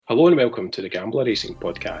Hello and welcome to the Gambler Racing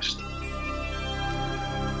Podcast.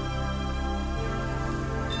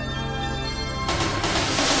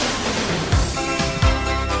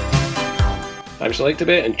 I'm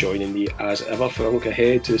SelectAbet, and joining me as ever for a look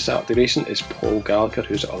ahead to the Saturday racing is Paul Gallagher,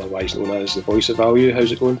 who's otherwise known as the voice of value.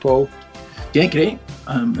 How's it going, Paul? Yeah, great.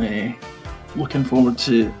 I'm looking forward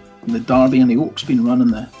to the Derby and the Oaks being run on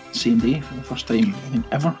the same day for the first time, I think,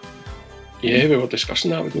 ever. Yeah, we were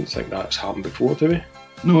discussing that. We don't think that's happened before, do we?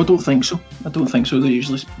 No, I don't think so. They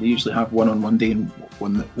usually have one on one day and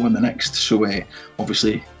one the next. So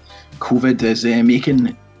obviously, COVID is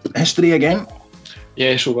making history again.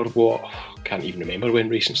 Yeah, so we're can't even remember when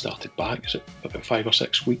racing started back. Is it about 5 or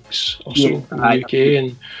 6 weeks or so in the UK?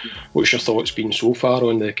 And what's your thoughts been so far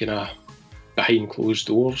on the kind of behind closed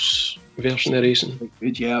doors version of racing?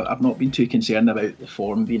 Yeah, I've not been too concerned about the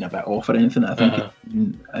form being a bit off or anything. I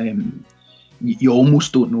think you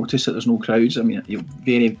almost don't notice that there's no crowds. I mean, you're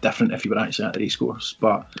very different if you were actually at the racecourse,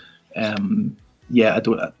 but yeah, I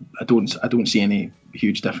don't see any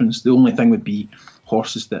huge difference. The only thing would be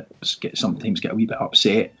horses that sometimes get a wee bit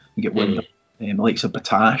upset and get wound up. The likes of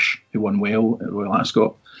Battash, who won well at Royal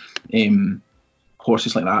Ascot.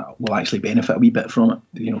 Horses like that will actually benefit a wee bit from it,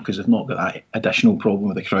 because they've not got that additional problem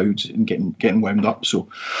with the crowds and getting wound up. So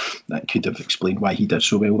that could have explained why he did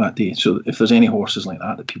so well that day. So if there's any horses like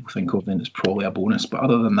that people think of, then it's probably a bonus. But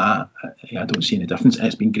other than that, I don't see any difference. And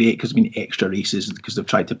it's been great because there's been extra races because they've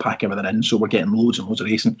tried to pack everything in. So we're getting loads and loads of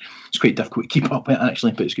racing. It's quite difficult to keep up with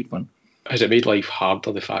actually, but it's good fun. Has it made life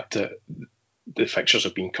harder, the fact that the fixtures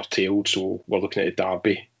have been curtailed? So we're looking at the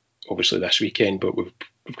Derby obviously this weekend, but we've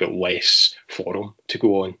got less forum to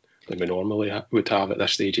go on than we normally would have at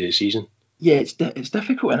this stage of the season. Yeah, it's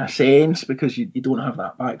difficult in a sense because you don't have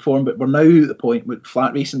that back form, but we're now at the point with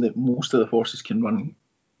flat racing that most of the horses can run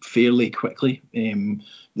fairly quickly.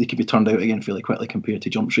 They could be turned out again fairly quickly compared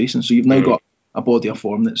to jumps racing. So you've now got a body of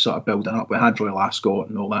form that's sort of building up. We had Royal Ascot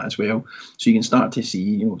and all that as well. So you can start to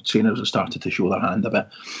see, trainers have started to show their hand a bit.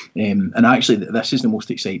 And actually, this is the most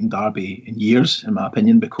exciting Derby in years, in my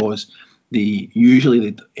opinion, because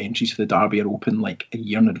usually the entries for the Derby are open like a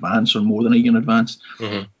year in advance or more than a year in advance.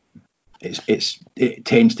 Mm-hmm. It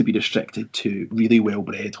tends to be restricted to really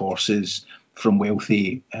well-bred horses from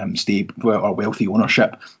wealthy stable or wealthy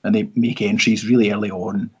ownership, and they make entries really early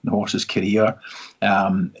on in the horse's career.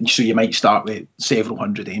 So you might start with several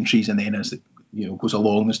hundred entries, and then as it goes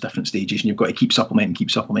along, there's different stages, and you've got to keep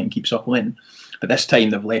supplementing. But this time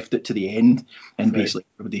they've left it to the end, and basically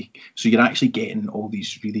everybody. So you're actually getting all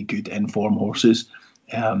these really good informed horses,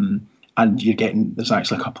 and there's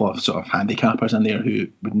actually a couple of sort of handicappers in there who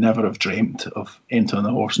would never have dreamt of entering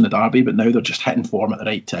the horse in the Derby, but now they're just hitting form at the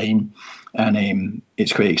right time, and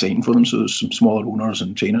it's quite exciting for them. So there's some smaller owners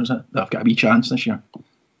and trainers that have got a wee chance this year.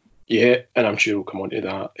 Yeah, and I'm sure we'll come on to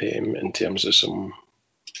that in terms of some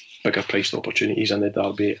bigger priced opportunities in the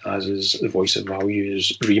Derby, as is the voice of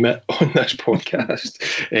value's remit on this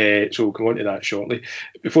podcast. So we'll come on to that shortly.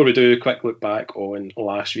 Before we do, a quick look back on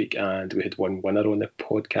last week, and we had one winner on the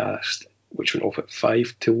podcast, which went off at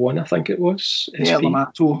 5-1, I think it was. Yeah,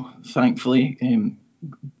 Lamato, thankfully,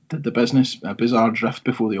 did the business. A bizarre drift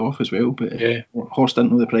before the off as well, but horse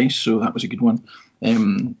didn't know the price, so that was a good one.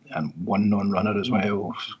 And one non-runner as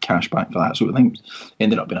well, cash back for that. So I think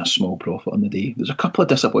ended up being a small profit on the day. There's a couple of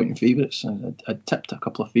disappointing favourites. I tipped a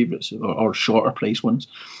couple of favourites or shorter price ones,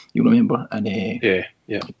 you remember, and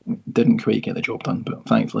didn't quite get the job done. But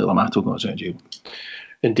thankfully, Lamato got us out of jail.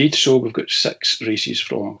 Indeed, so we've got 6 races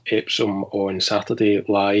from Epsom on Saturday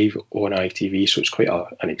live on ITV, so it's quite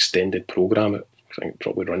an extended programme. I think it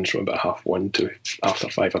probably runs from about 1:30 to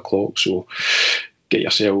after 5 o'clock, so get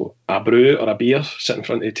yourself a brew or a beer, sit in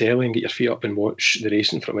front of the telly and get your feet up and watch the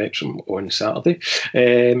racing from Epsom on Saturday.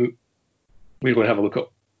 We're going to have a look at,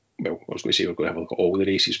 we're going to have a look at all the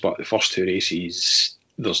races, but the first 2 races,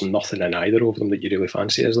 there's nothing in either of them that you really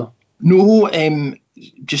fancy, is there? No,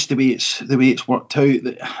 just the way it's worked out.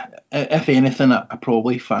 If anything, I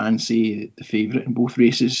probably fancy the favourite in both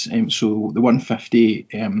races. So the 150,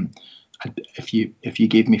 if you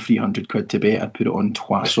gave me 300 quid to bet, I'd put it on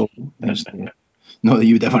Twasso. Not that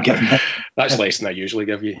you would ever give me. That's less than I usually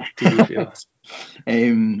give you. To be fair.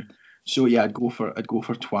 So yeah, I'd go for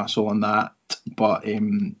Twasso on that, but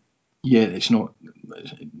yeah, it's not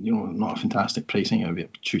not a fantastic pricing. It would be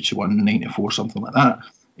 2-1.94, something like that.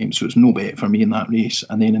 So it's no bet for me in that race.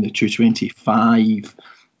 And then in the 225,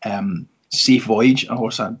 Safe Voyage, a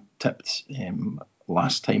horse I tipped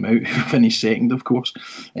last time out, who finished second, of course.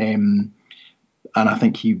 And I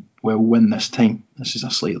think he will win this time. This is a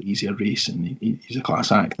slightly easier race, and he's a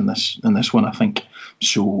class act in this one, I think.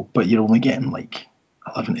 So, but you're only getting like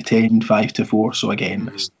 11-10, 5-4. So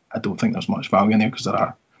again, I don't think there's much value in there because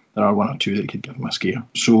there are one or two that could give him a scare.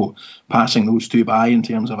 So passing those two by in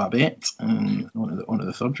terms of a bet and onto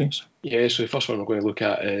the third race. Yeah, so the first one we're going to look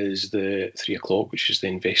at is the 3 o'clock, which is the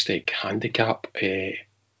Investec Handicap.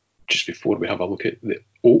 Just before we have a look at the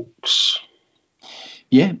Oaks.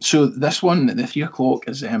 Yeah, so this one, the 3 o'clock,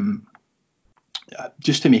 is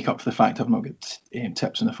just to make up for the fact I've not got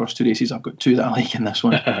tips in the first two races. I've got two that I like in this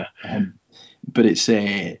one. But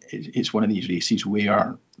it's one of these races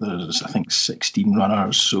where there's, I think, 16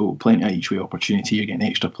 runners, so plenty of each way opportunity. You're getting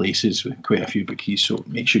extra places with quite a few bookies, so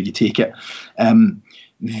make sure you take it.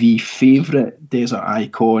 The favourite, Desert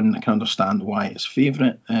Icon, I can understand why it's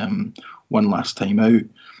favourite. Won last time out.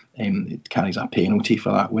 It carries a penalty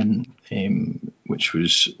for that win, which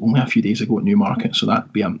was only a few days ago at Newmarket, so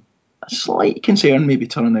that'd be a slight concern, maybe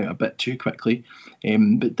turning out a bit too quickly.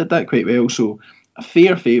 But did that quite well, so a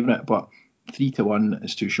fair favourite, but 3-1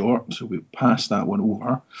 is too short, so we passed that one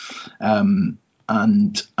over.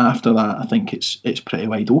 And after that, I think it's pretty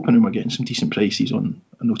wide open, and we're getting some decent prices on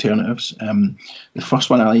alternatives. The first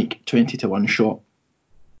one I like, 20-1 shot,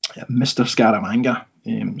 Mr. Scaramanga.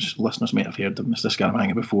 Listeners might have heard of Mr.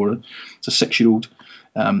 Scaramanga before. It's a 6-year-old.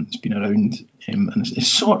 It's been around, and it's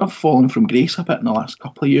sort of fallen from grace a bit in the last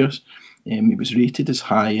couple of years. He was rated as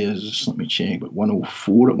high as, let me check, but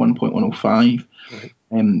 104 at one point, 105. Right.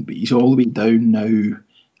 But he's all the way down now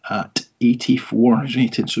at 84 is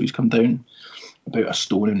rated, so he's come down about a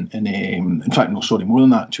stone in fact, no, sorry, more than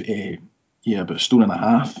that, about a stone and a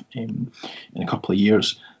half in a couple of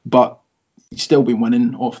years. But he's still been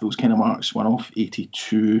winning off those kind of marks, one off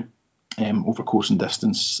 82 over course and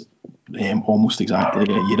distance almost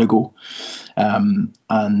exactly a year ago. And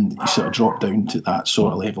he sort of dropped down to that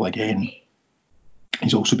sort of level again.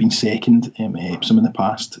 He's also been second at Epsom in the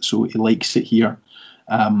past, so he likes it here.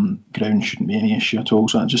 Ground shouldn't be any issue at all.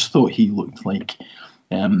 So I just thought he looked like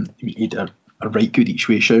he'd a right good each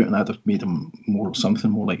way shout, and I'd have made him more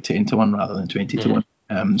like 10-1 rather than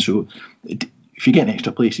 20-1. So if you're getting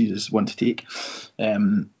extra places, it's one to take.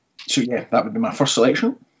 So yeah, that would be my first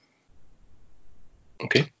selection.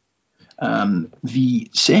 Okay. The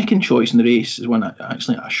second choice in the race is one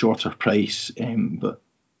actually at a shorter price, but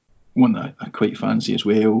one that I quite fancy as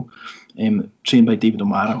well. Trained by David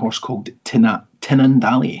O'Mara, a horse called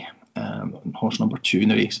Tinandali, horse number 2 in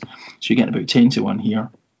the race. So you're getting about 10-1 here.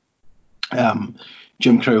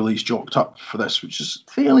 Jim Crowley's jocked up for this, which is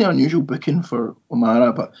fairly unusual booking for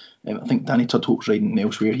O'Mara, but I think Danny Tudhope's riding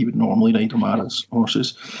elsewhere. He would normally ride O'Mara's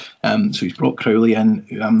horses. So he's brought Crowley in,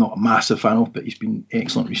 who I'm not a massive fan of, but he's been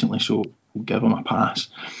excellent recently, so we'll give him a pass.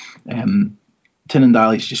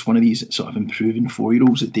 Tinandali is just one of these sort of improving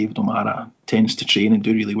 4-year-olds that David O'Mara tends to train and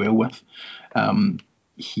do really well with.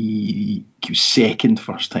 He was second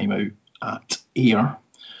first time out at Ayr,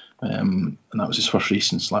 and that was his first race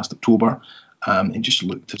since last October. It just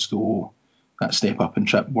looked as though that step up and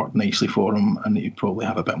trip worked nicely for him, and he'd probably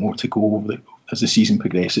have a bit more to go as the season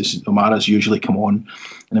progresses. O'Mara's usually come on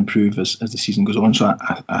and improve as the season goes on, so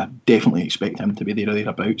I definitely expect him to be there or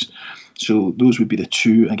thereabouts. So those would be the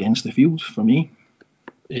two against the field for me.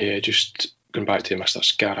 Yeah, just going back to Mr.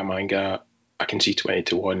 Scaramanga, I can see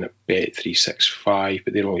 20-1 at Bet 365,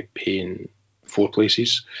 but they're only paying 4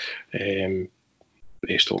 places.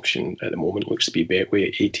 Best option at the moment looks to be Betway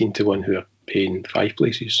at 18-1, who are paying 5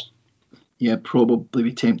 places. Yeah, probably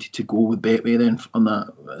be tempted to go with Betway then on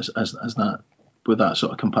that as that, with that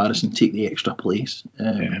sort of comparison. Take the extra place,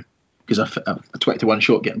 because a 20-1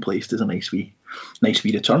 shot getting placed is a nice wee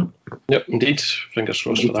return. Yep, indeed. Fingers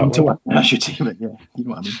crossed for that one. I should say, but yeah, you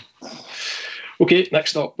know what I mean. Okay,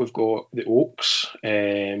 next up we've got the Oaks,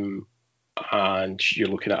 and you're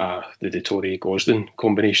looking at the Dettori Gosden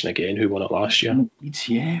combination again, who won it last year.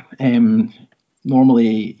 Yeah.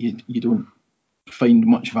 Normally you don't find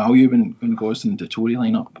much value when Gosden and Dettori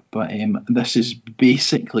line up, but this is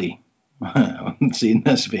basically, I'm saying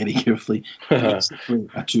this very carefully, basically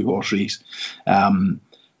a 2-horse race.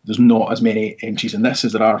 There's not as many entries in this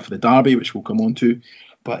as there are for the Derby, which we'll come on to,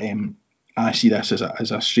 but I see this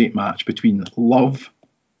as a straight match between Love,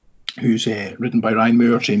 who's ridden by Ryan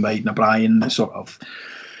Moore, trained by Aidan O'Brien, the sort of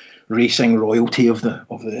racing royalty of the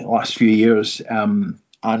last few years, and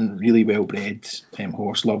really well bred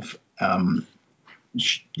horse. Love won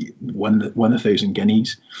the 1,000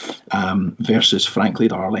 guineas versus Frankly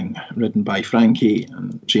Darling, ridden by Frankie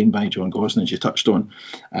and trained by John Gosden, as you touched on.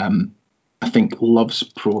 I think Love's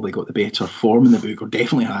probably got the better form in the book, or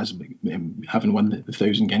definitely has, having won the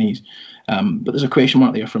 1,000 guineas. But there's a question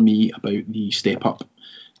mark there for me about the step up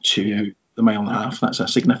to the 1.5 miles. That's a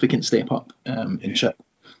significant step up in chip.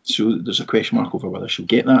 So there's a question mark over whether she'll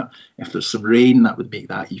get that. If there's some rain, that would make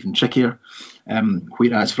that even trickier.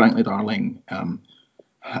 Whereas Frankly Darling,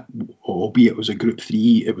 albeit it was a Group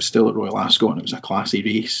 3, it was still at Royal Ascot and it was a Class A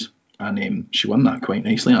race, and she won that quite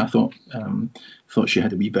nicely. I thought she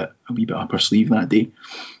had a wee bit up her sleeve that day.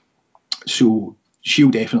 So she'll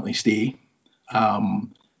definitely stay,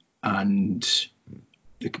 and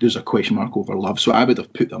there's a question mark over Love. So I would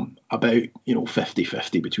have put them about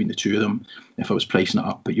 50-50 between the two of them if I was pricing it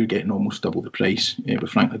up. But you're getting almost double the price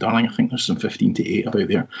with Frankly Darling. I think there's some 15 to 8 about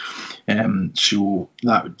there. So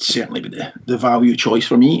that would certainly be the value choice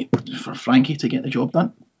for me for Frankie to get the job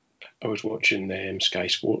done. I was watching Sky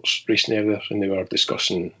Sports racing earlier, and they were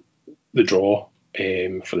discussing the draw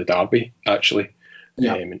for the Derby actually,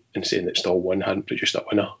 and saying that Stall 1 hadn't produced a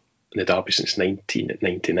winner in the Derby since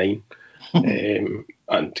 1999.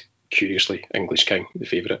 And curiously, English King, the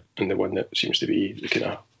favourite, and the one that seems to be the kind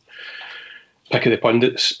of pick of the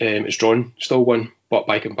pundits, is drawn Stall 1. But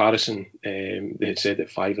by comparison, they had said that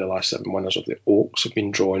 5 of the last 7 winners of the Oaks have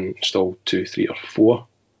been drawn Stall 2, 3 or 4.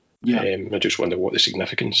 I just wonder what the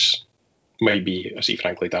significance might be. I see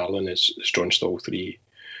Frankly Darling is drawn Stall 3,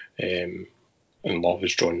 and Love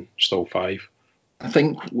is drawn Stall 5. I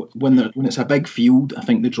think when it's a big field, I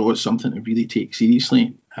think the draw is something to really take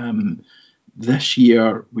seriously. This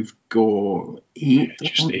year we've got 8.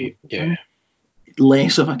 Just 8, yeah.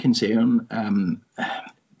 Less of a concern.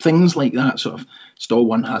 Things like that, sort of Stall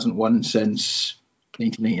 1 hasn't won since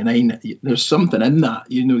 1999. There's something in that,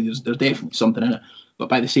 there's definitely something in it. But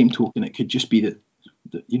by the same token, it could just be that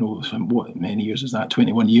what many years is that?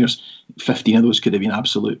 21 years. 15 of those could have been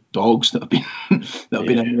absolute dogs that have been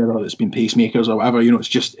been in there, or that's been pacemakers or whatever. It's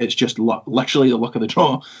just literally the luck of the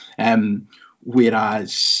draw.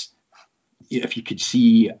 Whereas if you could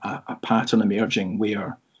see a pattern emerging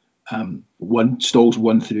where stalls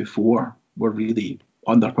 1 through 4 were really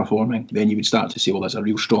underperforming, then you would start to say, well, there's a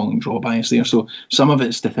real strong draw bias there. So some of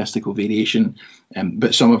it's statistical variation,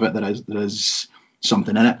 but some of it there is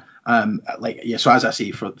something in it. So as I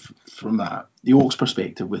say, from the Oaks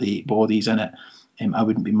perspective, with 8 bodies in it, I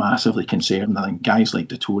wouldn't be massively concerned. I think guys like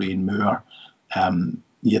Dettori and Moore,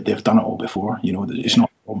 they've done it all before. It's not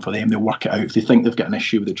a problem for them. They'll work it out. If they think they've got an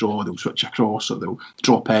issue with the draw, they'll switch across, or they'll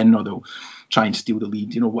drop in, or they'll try and steal the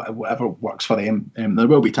lead. Whatever works for them. There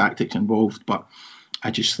will be tactics involved, but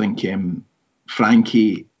I just think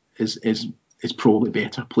Frankie is probably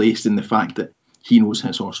better placed in the fact that he knows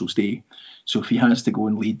his horse will stay. So if he has to go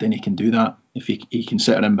and lead, then he can do that. If he can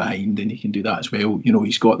sit her in behind, then he can do that as well.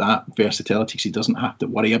 He's got that versatility because he doesn't have to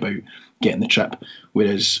worry about getting the trip.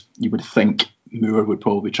 Whereas you would think Moore would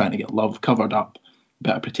probably be trying to get Love covered up, a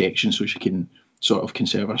bit of protection so she can sort of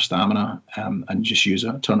conserve her stamina and just use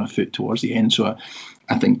a turn of foot towards the end. So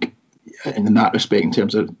I think in that respect, in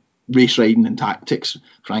terms of race riding and tactics,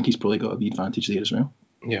 Frankie's probably got the advantage there as well.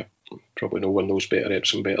 Yeah, probably no one knows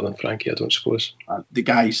Epsom better than Frankie, I don't suppose. The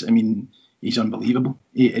guys, he's unbelievable.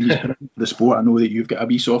 He's for the sport. I know that you've got a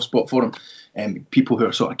wee soft spot for him. People who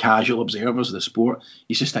are sort of casual observers of the sport,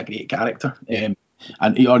 he's just a great character. And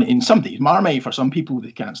in some days, Marmite, for some people,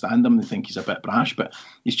 they can't stand him. They think he's a bit brash, but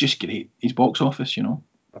he's just great. He's box office,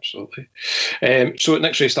 Absolutely. So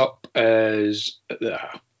next race up is the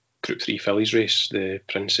Group 3 fillies race, the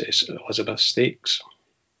Princess Elizabeth Stakes.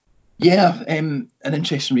 Yeah, an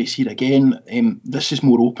interesting race here again. This is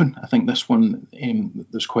more open. I think this one,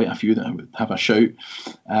 there's quite a few that would have a shout.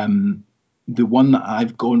 The one that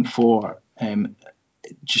I've gone for,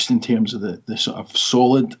 just in terms of the sort of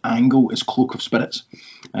solid angle, is Cloak of Spirits.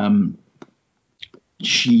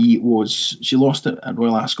 She lost it at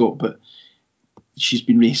Royal Ascot, but she's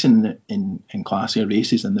been racing in classier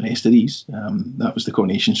races than the rest of these. That was the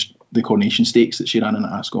Coronation Stakes that she ran in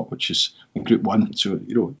at Ascot, which is in Group 1, so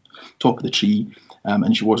top of the tree,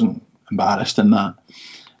 and she wasn't embarrassed in that.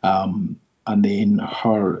 And then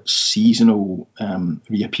her seasonal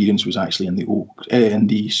reappearance was actually in the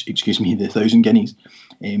 1,000 Guineas,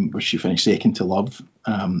 where she finished second to Love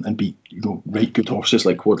and beat right good horses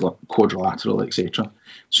like Quadrilateral, etc.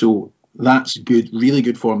 So that's good, really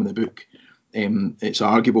good form in the book. It's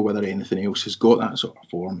arguable whether anything else has got that sort of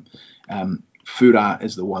form. Furat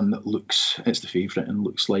is the one that it's the favourite and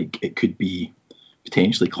looks like it could be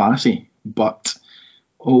potentially classy, but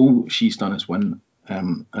all she's done is win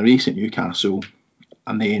a race at Newcastle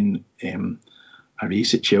and then a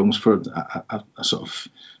race at Chelmsford, a sort of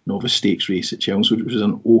novice stakes race at Chelmsford, which was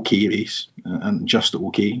an okay race and just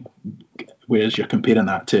okay, whereas you're comparing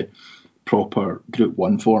that to proper Group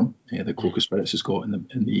 1 form that Cloak of Spirits has got in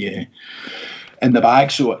the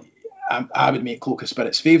bag. So I would make Cloak of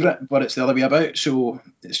Spirits favourite, but it's the other way about. So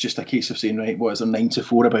it's just a case of saying, right, what is there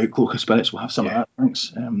 9-4 about Cloak of Spirits? We'll have some of that,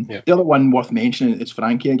 thanks. The other one worth mentioning is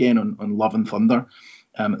Frankie again on Love and Thunder.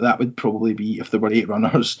 That would probably be, if there were 8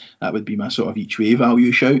 runners, that would be my sort of each way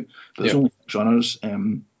value shout. But there's only 6 runners,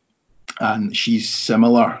 and she's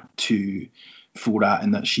similar to Forat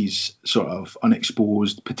in that she's sort of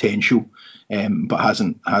unexposed potential, but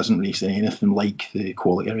hasn't raced in anything like the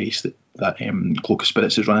quality race that Cloak of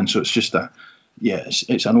Spirits is running. So it's just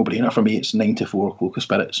it's a no-brainer for me. It's 9-4 Cloak of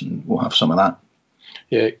Spirits, and we'll have some of that.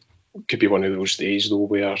 Yeah, it could be one of those days though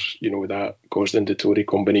where, you know, that Gosden Dettori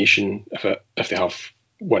combination, if they have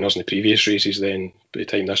winners in the previous races, then by the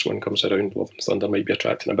time this one comes around, Love and Thunder might be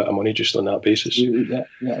attracting a bit of money just on that basis. Yeah.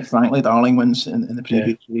 If Frankly Darling wins in the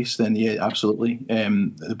previous race, then absolutely.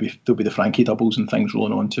 There'll be the Frankie doubles and things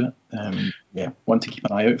rolling onto it. One to keep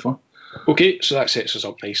an eye out for. Okay, so that sets us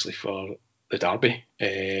up nicely for the Derby.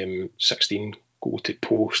 16 go to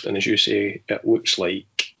post, and as you say, it looks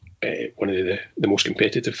like one of the most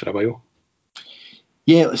competitive for a while.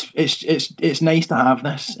 Yeah, it's nice to have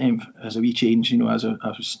this as a wee change. You know, as I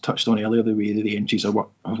was touched on earlier, the way that the entries have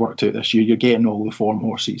worked out this year, you're getting all the form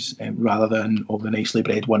horses rather than all the nicely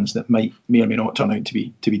bred ones that may or may not turn out to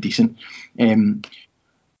be decent.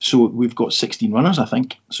 So we've got 16 runners, I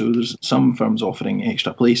think. So there's some firms offering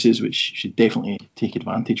extra places, which you should definitely take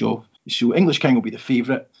advantage of. So English King will be the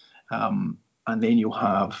favourite, and then you'll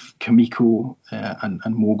have Kamiko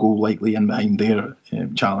and Mogul likely in behind there,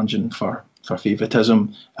 challenging for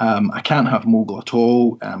favouritism. I can't have Mogul at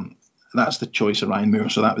all. That's the choice of Ryan Moore,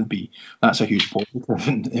 so that's a huge positive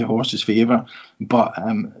in the horse's favour. But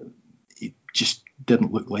it just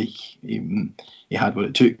didn't look like he had what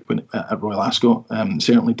it took at Royal Ascot.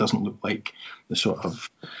 Certainly doesn't look like the sort of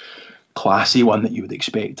classy one that you would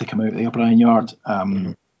expect to come out of the O'Brien yard.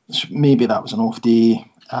 So maybe that was an off day,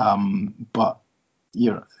 but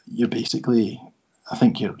you're basically, I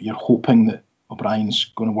think you're hoping that O'Brien's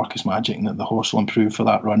going to work his magic and that the horse will improve for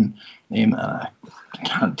that run. And I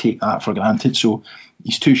can't take that for granted. So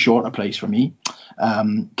he's too short a price for me.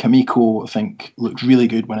 Kamiko, I think, looked really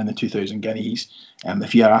good winning the 2,000 guineas.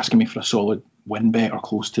 If you're asking me for a solid win bet or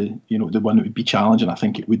close to, you know, the one that would be challenging, I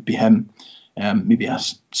think it would be him. Maybe a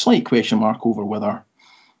slight question mark over whether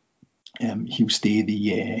he'll stay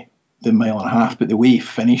the mile and a half, but the way he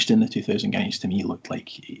finished in the 2,000 guineas to me looked like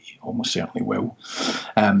he almost certainly will.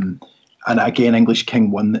 And again, English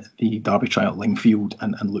King won the Derby Trial at Lingfield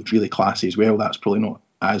and looked really classy as well. That's probably not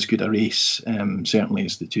as good a race, certainly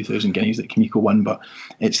as the 2,000 guineas that Kamiko won, but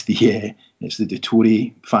it's the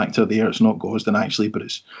Dettori factor there. It's not Gosden actually, but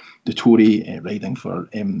it's Dettori riding for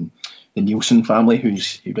the Nielsen family,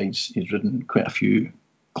 he's ridden quite a few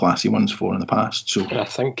classy ones for in the past. So, and I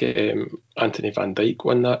think Anthony Van Dyke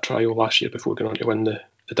won that trial last year before going on to win the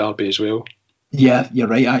Derby as well. Yeah, you're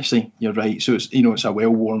right. Actually, you're right. So it's a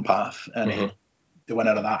well-worn path, and the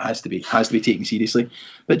winner of that has to be taken seriously.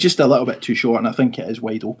 But just a little bit too short, and I think it is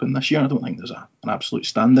wide open this year. I don't think there's an absolute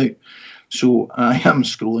standout. So I am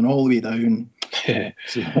scrolling all the way down to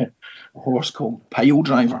a horse called Pile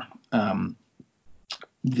Driver.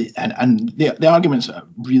 The argument's a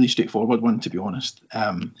really straightforward one, to be honest.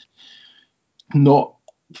 Not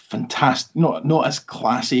fantastic, not as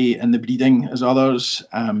classy in the breeding as others.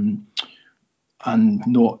 And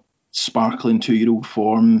not sparkling 2-year-old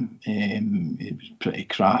form. It was pretty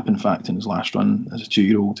crap, in fact, in his last run as a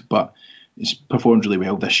 2-year-old, but he's performed really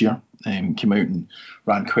well this year. Came out and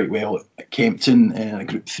ran quite well at Kempton,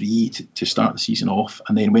 Group 3 to start the season off,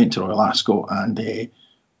 and then went to Royal Ascot and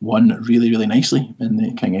won really, really nicely in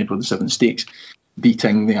the King Edward VII Stakes,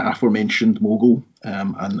 beating the aforementioned Mogul,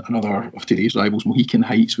 and another of today's rivals, Mohican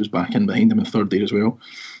Heights, was back in behind him in third there as well.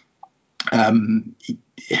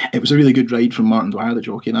 It was a really good ride from Martin Dwyer, the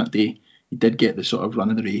jockey, that day. He did get the sort of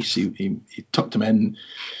run of the race. He tucked him in,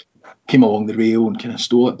 came along the rail and kind of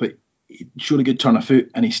stole it, but he showed a good turn of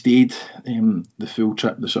foot, and he stayed the full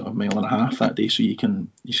trip, the sort of mile and a half that day. So you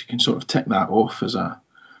can sort of tick that off as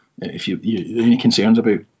if you any concerns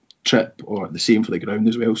about trip, or the same for the ground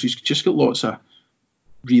as well. So he's just got lots of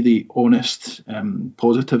really honest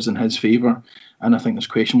positives in his favour, and I think there's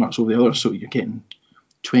question marks over the others. So you're getting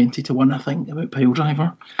 20-1, I think, about Pile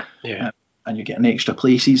Driver. Yeah. And you're getting extra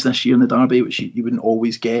places this year in the Derby, which you wouldn't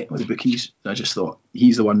always get with the bookies. I just thought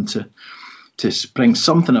he's the one to bring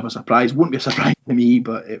something of a surprise. Won't be a surprise to me,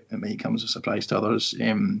 but it might come as a surprise to others,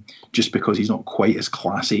 just because he's not quite as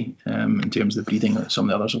classy in terms of the breeding that some of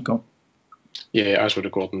the others have got. Yeah, as we're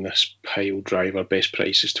recording this, Pile Driver best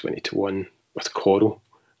price is 20-1 with Coral.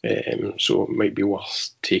 So it might be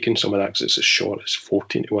worth taking some of that, because it's as short as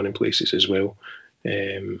 14-1 in places as well.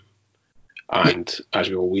 And as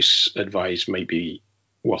we always advise, might be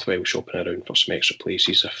worthwhile shopping around for some extra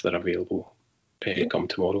places if they're available come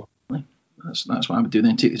tomorrow. That's what I would do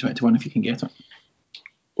then. Take the 21 if you can get it.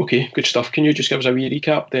 Okay, good stuff. Can you just give us a wee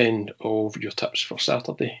recap then of your tips for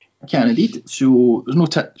Saturday? I can indeed. So there's no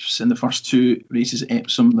tips in the first two races at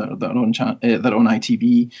Epsom that are on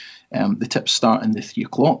ITV. The tips start in the 3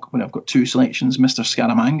 o'clock when I've got two selections: Mr.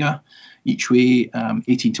 Scaramanga each way,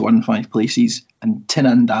 18 to 1, 5 places, and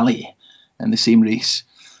Tinandali in the same race.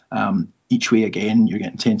 Each way again, you're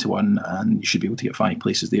getting 10 to 1, and you should be able to get 5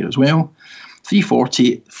 places there as well.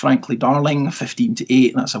 340, Frankly Darling, 15 to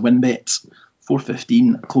 8, that's a win bet.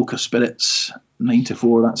 415, Cloak of Spirits, 9 to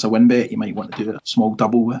 4, that's a win bet. You might want to do a small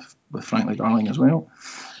double with Frankly Darling as well,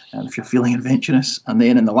 and if you're feeling adventurous. And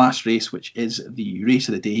then in the last race, which is the race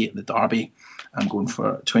of the day, the Derby, I'm going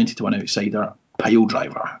for 20 to 1 outsider, Pile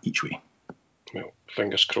Driver each way. Well,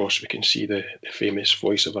 fingers crossed we can see the famous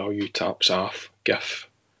Voice of Value taps off GIF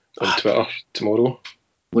on Twitter tomorrow.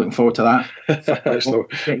 Looking forward to that. It's not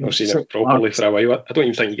seen it properly for a while. I don't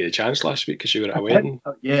even think you get a chance last week because you were at a wedding.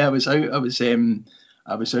 Yeah, I was out. I was out and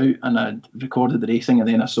I recorded the racing, and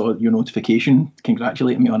then I saw your notification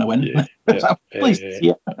congratulating me on a win. Yeah,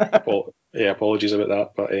 apologies about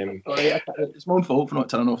that, but it's my own fault for not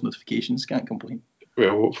turning off notifications. Can't complain.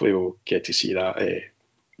 Well, hopefully we'll get to see that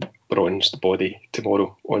bronzed body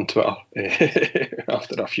tomorrow on Twitter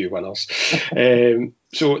after a few winners.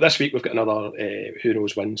 So this week we've got another Who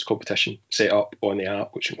Knows Wins competition set up on the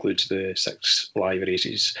app, which includes the 6 live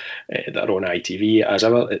races that are on ITV. As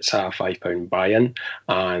ever, it's a £5 buy-in,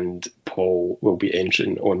 and Paul will be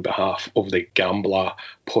entering on behalf of the Gambler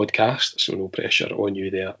podcast, so no pressure on you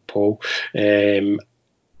there, Paul.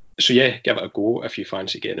 So yeah, give it a go if you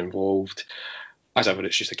fancy getting involved. As ever,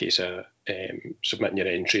 it's just a case of submitting your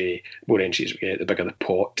entry. More entries we get, the bigger the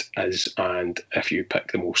pot is, and if you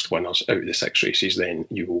pick the most winners out of the 6 races, then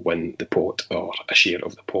you will win the pot or a share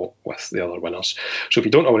of the pot with the other winners. So if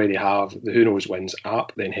you don't already have the Who Knows Wins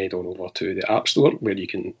app, then head on over to the App Store where you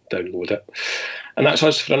can download it. And that's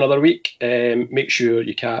us for another week. Make sure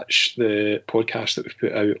you catch the podcast that we've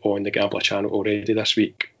put out on the Gambler channel already this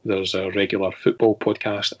week. There's a regular football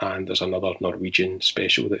podcast, and there's another Norwegian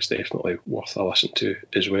special that's definitely worth a listen to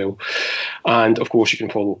as well. And of course, you can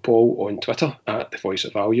follow Paul on Twitter at The Voice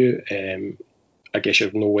of Value. I guess you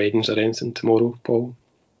have no weddings or anything tomorrow, Paul?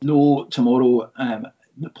 No, tomorrow.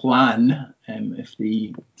 The plan, if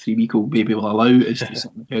the 3-week-old baby will allow, is to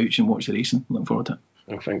sit on the couch and watch the racing. Looking forward to it.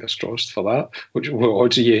 I fingers crossed for that. What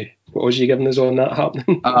odds are you giving us on that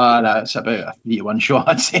happening? That's about a 3 to 1 shot,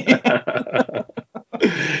 I'd say.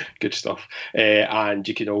 Good stuff. And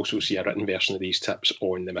you can also see a written version of these tips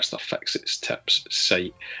on the Mr. Fix-It's Tips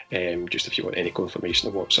site, just if you want any confirmation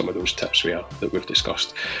of what some of those tips were that we've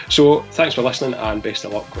discussed. So thanks for listening, and best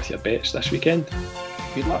of luck with your bets this weekend.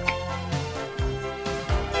 Good luck.